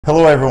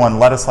Hello everyone,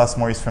 Ladislas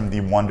Maurice from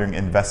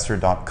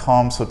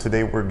thewanderinginvestor.com. So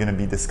today we're going to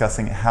be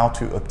discussing how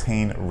to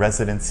obtain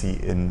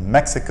residency in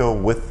Mexico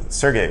with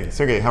Sergei.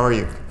 Sergei, how are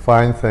you?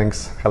 Fine,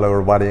 thanks. Hello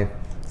everybody.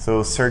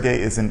 So Sergei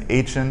is an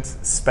agent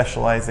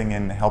specializing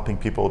in helping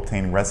people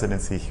obtain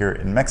residency here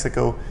in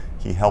Mexico.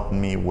 He helped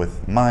me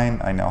with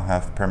mine. I now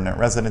have permanent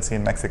residency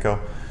in Mexico.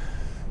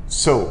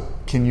 So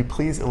can you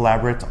please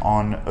elaborate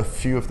on a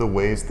few of the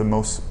ways, the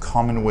most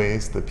common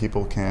ways that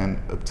people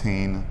can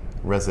obtain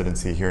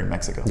residency here in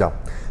Mexico? Yeah,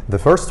 the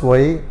first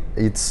way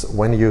it's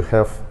when you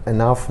have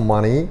enough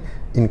money,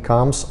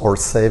 incomes or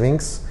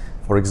savings.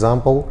 For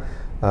example,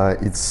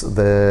 it's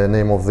the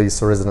name of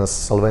this residence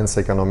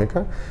Solvencia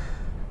Económica.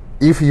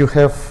 If you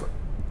have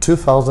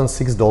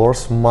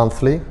 $2,006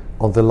 monthly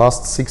on the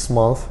last 6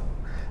 months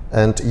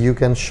and you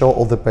can show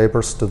all the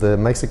papers to the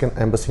Mexican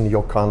embassy in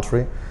your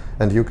country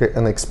and you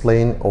can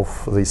explain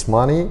of this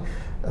money,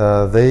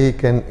 they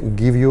can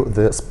give you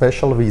the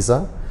special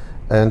visa.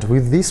 And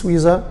with this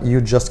visa,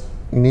 you just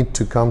need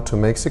to come to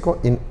Mexico.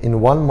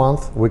 In 1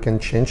 month, we can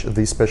change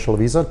this special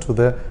visa to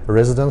the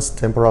residence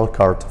temporal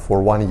card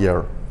for 1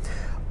 year.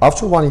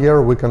 After 1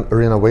 year, we can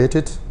renovate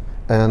it.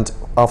 And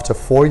after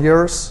 4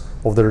 years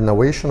of the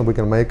renovation, we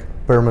can make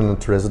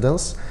permanent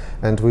residence.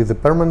 And with the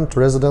permanent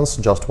residence,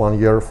 just 1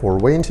 year for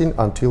waiting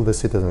until the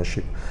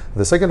citizenship.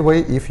 The second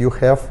way, if you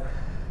have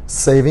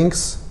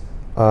savings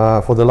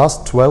for the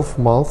last 12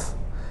 months,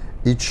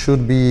 it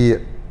should be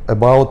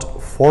about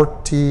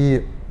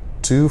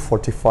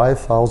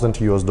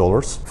 $45,000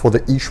 US for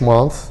each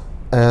month,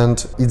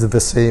 and it's the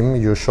same.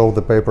 You show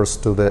the papers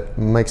to the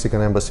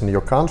Mexican embassy in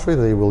your country.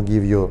 They will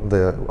give you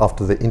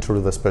after the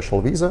interview the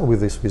special visa. With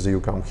this visa you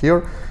come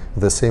here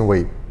the same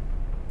way.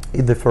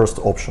 It's the first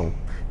option,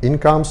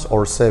 incomes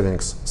or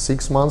savings,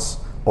 6 months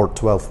or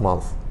 12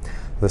 months.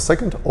 The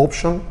second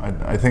option,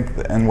 I think,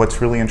 and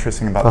what's really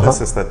interesting about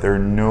this is that there are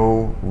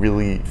no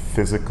really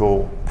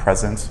physical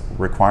presence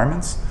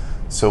requirements.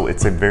 So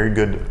it's a very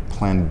good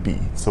plan B.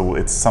 So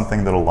it's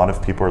something that a lot of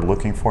people are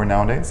looking for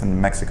nowadays,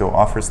 and Mexico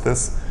offers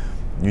this.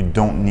 You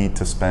don't need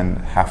to spend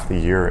half the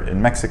year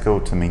in Mexico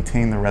to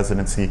maintain the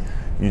residency.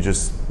 You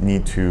just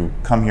need to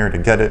come here to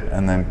get it,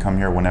 and then come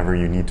here whenever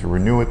you need to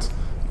renew it.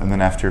 And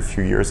then after a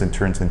few years, it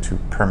turns into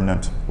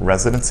permanent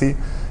residency.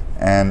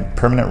 And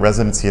permanent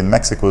residency in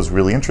Mexico is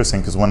really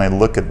interesting because when I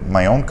look at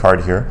my own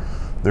card here,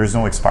 there's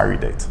no expiry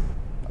date.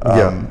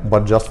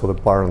 But just for the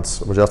parents,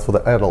 or just for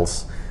the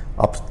adults.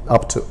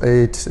 Up to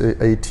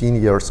 18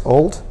 years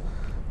old,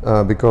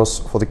 because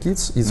for the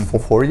kids it's for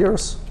 4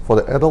 years, for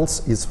the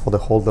adults it's for the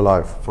whole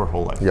life. For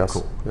whole life, yes.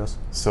 Cool. Yes.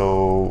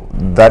 So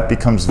that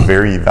becomes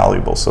very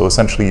valuable. So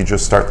essentially you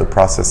just start the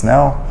process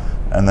now,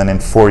 and then in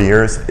 4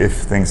 years, if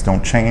things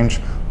don't change,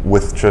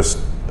 with just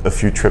a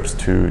few trips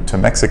to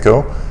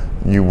Mexico,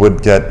 you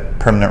would get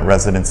permanent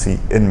residency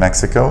in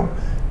Mexico,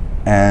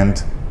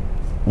 and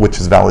which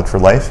is valid for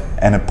life,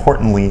 and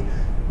importantly,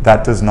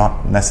 that does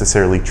not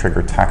necessarily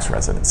trigger tax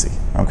residency,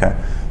 okay?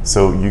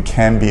 So you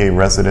can be a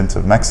resident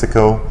of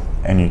Mexico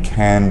and you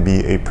can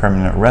be a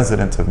permanent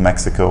resident of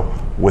Mexico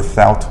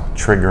without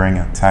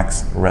triggering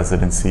tax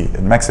residency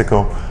in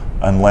Mexico,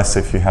 unless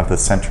if you have the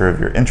center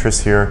of your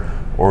interest here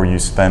or you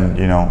spend,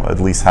 at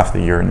least half the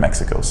year in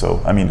Mexico.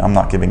 So, I mean, I'm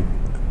not giving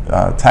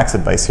tax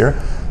advice here,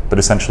 but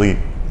essentially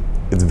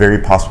it's very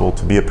possible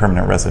to be a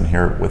permanent resident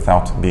here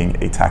without being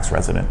a tax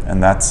resident,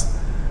 and that's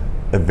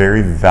a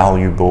very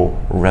valuable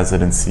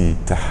residency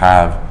to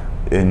have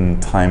in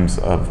times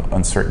of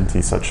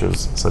uncertainty such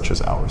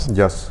as ours.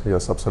 Yes,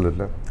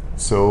 absolutely.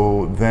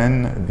 So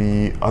then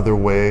the other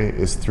way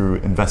is through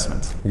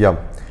investment. Yeah,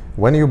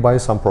 when you buy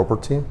some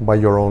property by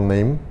your own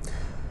name,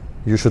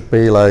 you should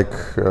pay like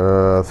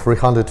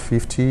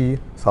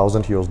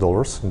 $350,000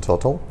 US in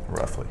total.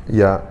 Roughly.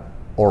 Yeah,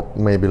 or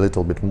maybe a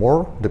little bit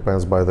more,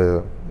 depends by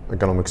the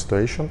economic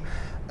situation.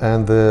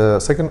 And the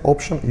second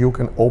option, you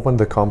can open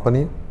the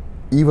company.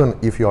 Even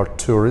if you are a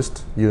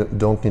tourist, you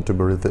don't need to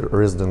be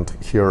resident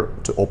here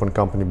to open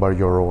company by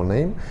your own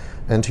name,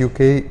 and you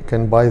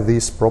can buy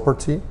this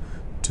property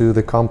to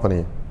the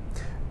company.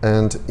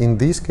 And in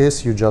this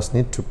case, you just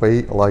need to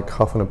pay like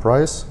half in the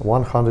price,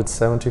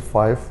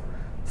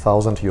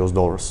 $175,000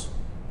 US,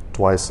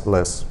 twice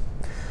less.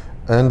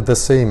 And the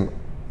same,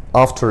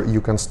 after you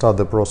can start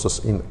the process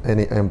in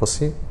any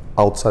embassy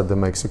outside the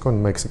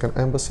Mexican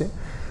embassy.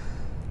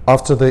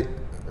 After they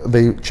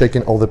check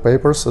in all the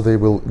papers, they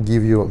will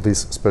give you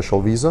this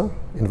special visa,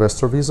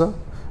 investor visa,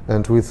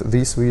 and with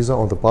this visa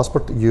on the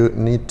passport you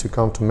need to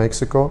come to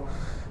Mexico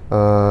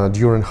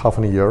during half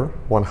a year,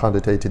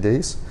 180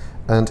 days,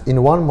 and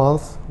in 1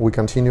 month we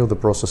continue the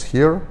process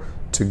here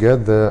to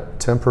get the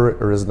temporary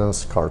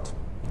residence card.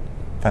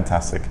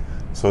 Fantastic.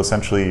 So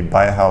essentially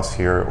buy a house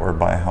here or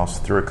buy a house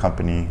through a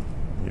company,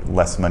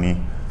 less money,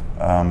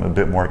 a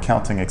bit more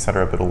accounting,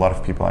 etc. But a lot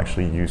of people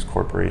actually use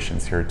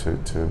corporations here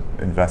to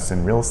invest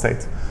in real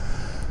estate.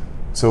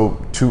 So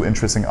 2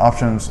 interesting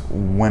options.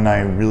 When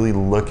I really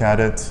look at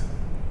it,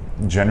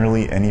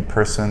 generally any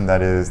person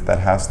that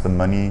has the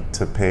money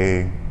to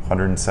pay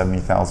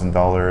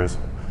 $170,000,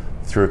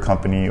 through a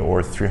company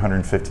or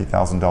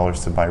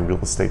 $350,000 to buy real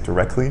estate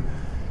directly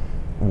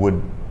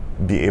would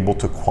be able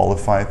to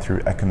qualify through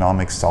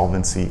economic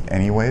solvency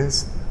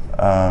anyways.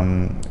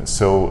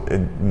 So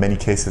in many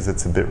cases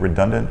it's a bit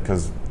redundant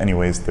because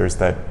anyways there's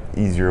that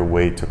easier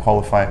way to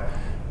qualify.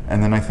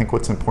 And then I think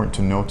what's important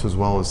to note as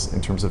well is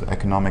in terms of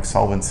economic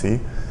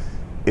solvency,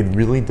 it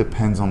really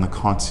depends on the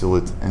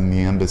consulate and the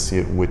embassy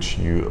at which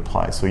you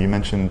apply. So you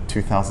mentioned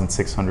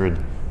 2,600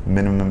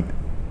 minimum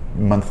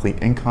monthly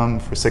income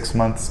for 6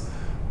 months,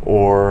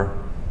 or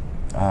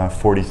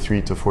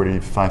 $43,000 to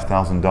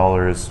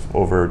 $45,000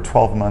 over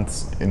 12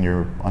 months on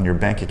your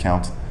bank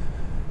account.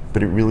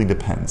 But it really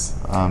depends.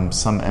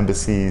 Some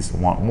embassies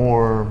want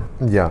more.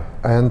 Yeah,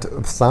 and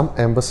some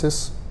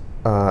embassies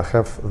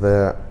have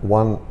the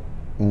one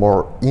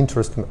more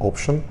interesting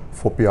option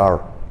for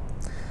PR.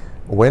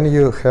 When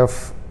you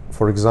have,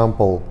 for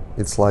example,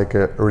 it's like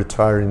a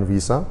retiring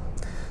visa,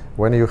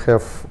 when you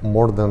have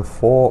more than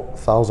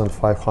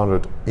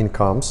 4,500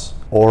 incomes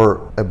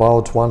or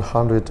about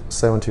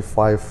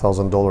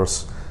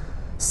 $175,000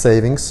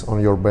 savings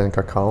on your bank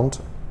account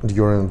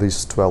during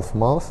this 12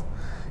 months,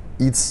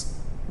 it's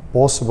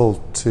possible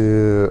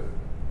to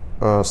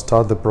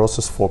start the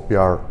process for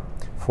PR,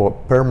 for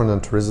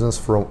permanent residence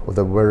from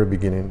the very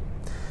beginning.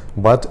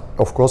 But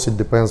of course it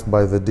depends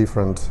by the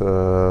different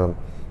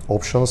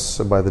options,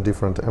 by the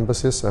different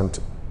embassies, and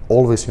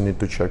always you need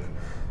to check.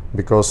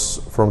 Because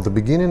from the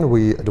beginning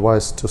we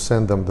advise to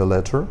send them the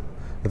letter.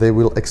 They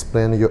will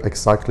explain you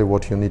exactly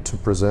what you need to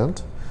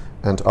present,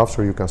 and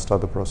after you can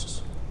start the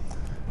process.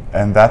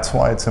 And that's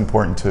why it's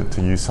important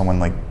to use someone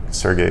like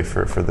Sergei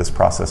for this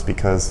process,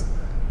 because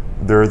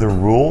there are the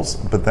rules,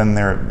 but then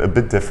they're a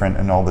bit different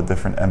in all the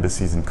different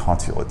embassies and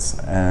consulates.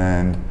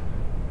 And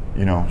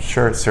you know,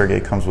 sure, Sergei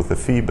comes with a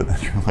fee, but then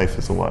your life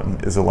is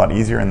a lot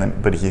easier.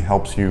 But he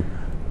helps you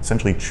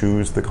essentially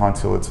choose the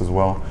consulates as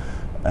well,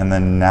 and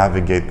then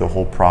navigate the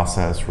whole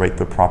process, write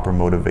the proper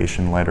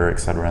motivation letter,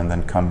 etc., and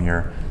then come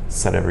here,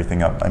 set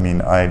everything up. I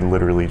mean, I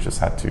literally just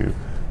had to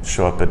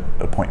show up at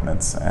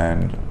appointments,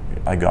 and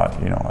I got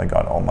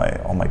all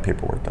my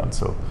paperwork done.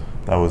 So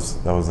that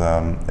was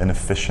an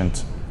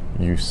efficient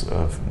use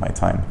of my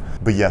time.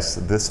 But yes,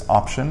 this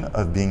option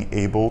of being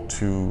able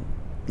to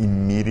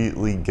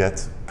immediately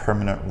get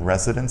permanent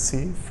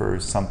residency for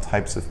some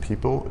types of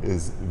people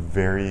is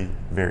very,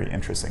 very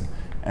interesting.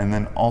 And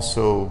then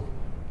also,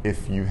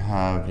 if you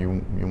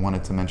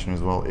wanted to mention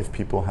as well, if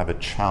people have a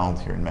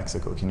child here in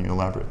Mexico, can you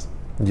elaborate?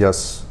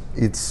 Yes,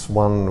 it's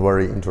one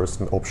very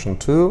interesting option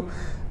too.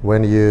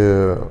 When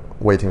you're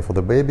waiting for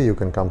the baby, you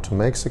can come to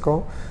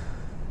Mexico,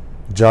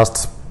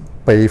 just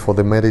pay for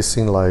the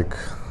medicine like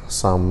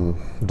some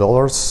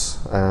dollars,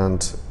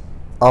 and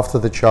after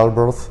the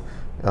childbirth,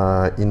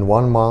 in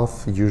 1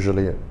 month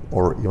usually,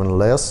 or even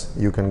less,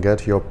 you can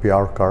get your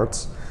PR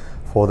cards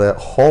for the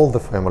whole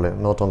family,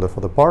 not only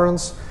for the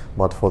parents,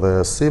 but for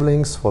the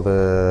siblings, for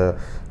the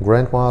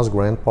grandmas,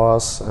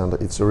 grandpas, and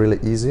it's really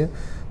easy.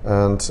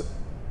 And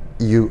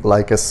you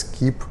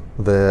skip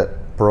the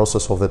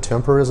process of the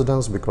temporary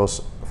residence,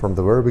 because from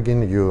the very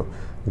beginning you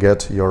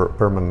get your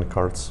permanent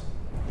cards.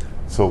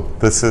 So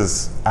this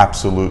is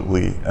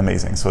absolutely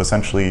amazing. So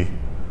essentially,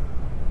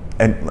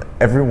 and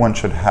everyone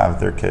should have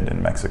their kid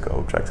in Mexico,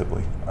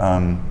 objectively.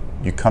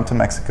 You come to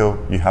Mexico,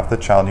 you have the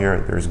child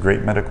here, there's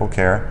great medical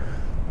care,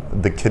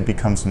 the kid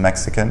becomes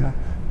Mexican,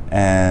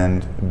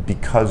 and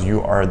because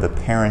you are the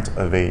parent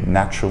of a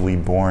naturally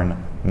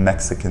born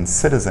Mexican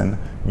citizen,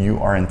 you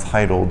are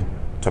entitled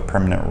to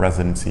permanent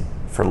residency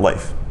for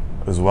life,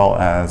 as well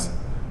as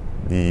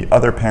the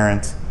other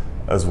parent,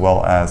 as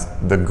well as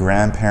the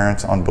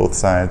grandparents on both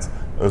sides,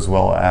 as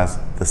well as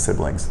the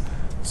siblings.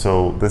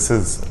 So this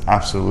is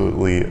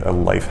absolutely a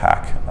life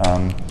hack.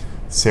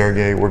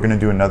 Sergei, we're going to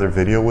do another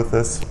video with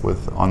this,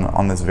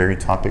 on this very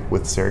topic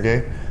with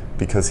Sergei,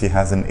 because he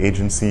has an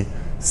agency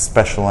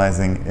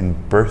specializing in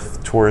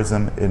birth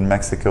tourism in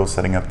Mexico,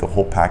 setting up the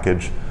whole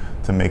package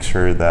to make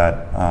sure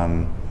that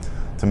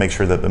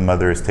the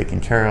mother is taken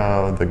care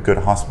of, the good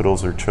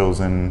hospitals are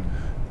chosen,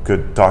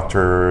 good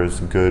doctors,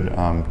 good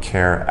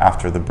care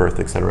after the birth,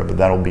 etc. But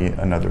that'll be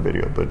another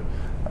video. But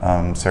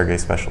Sergei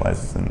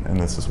specializes in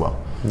this as well.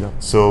 Yeah.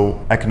 So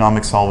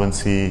economic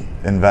solvency,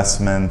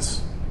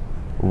 investment,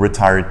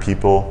 retired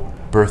people,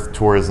 birth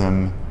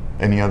tourism,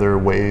 any other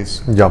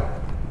ways? Yeah.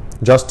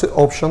 Just two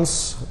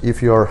options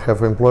if you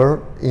have employer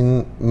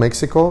in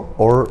Mexico,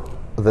 or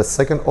the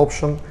second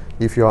option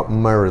if you are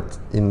married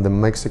in the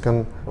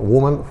Mexican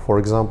woman, for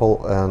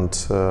example, and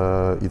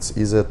it's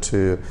easier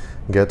to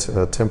get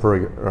a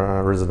temporary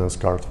residence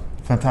card.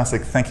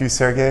 Fantastic. Thank you,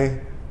 Sergei.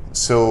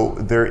 So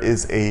there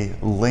is a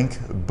link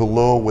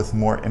below with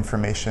more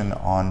information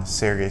on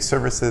Sergei's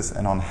services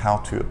and on how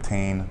to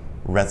obtain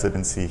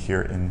residency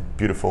here in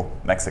beautiful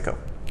Mexico.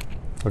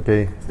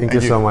 Okay, thank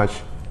you so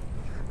much.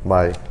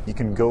 Bye. You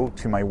can go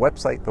to my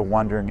website,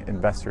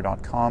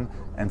 thewanderinginvestor.com,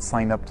 and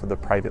sign up to the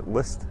private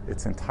list.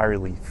 It's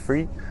entirely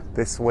free.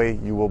 This way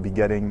you will be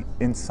getting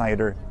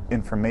insider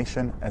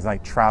information as I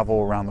travel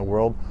around the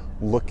world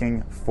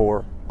looking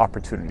for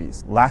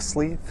opportunities.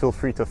 Lastly, feel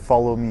free to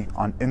follow me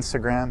on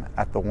Instagram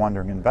at The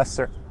Wandering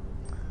Investor.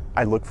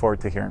 I look forward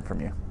to hearing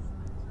from you.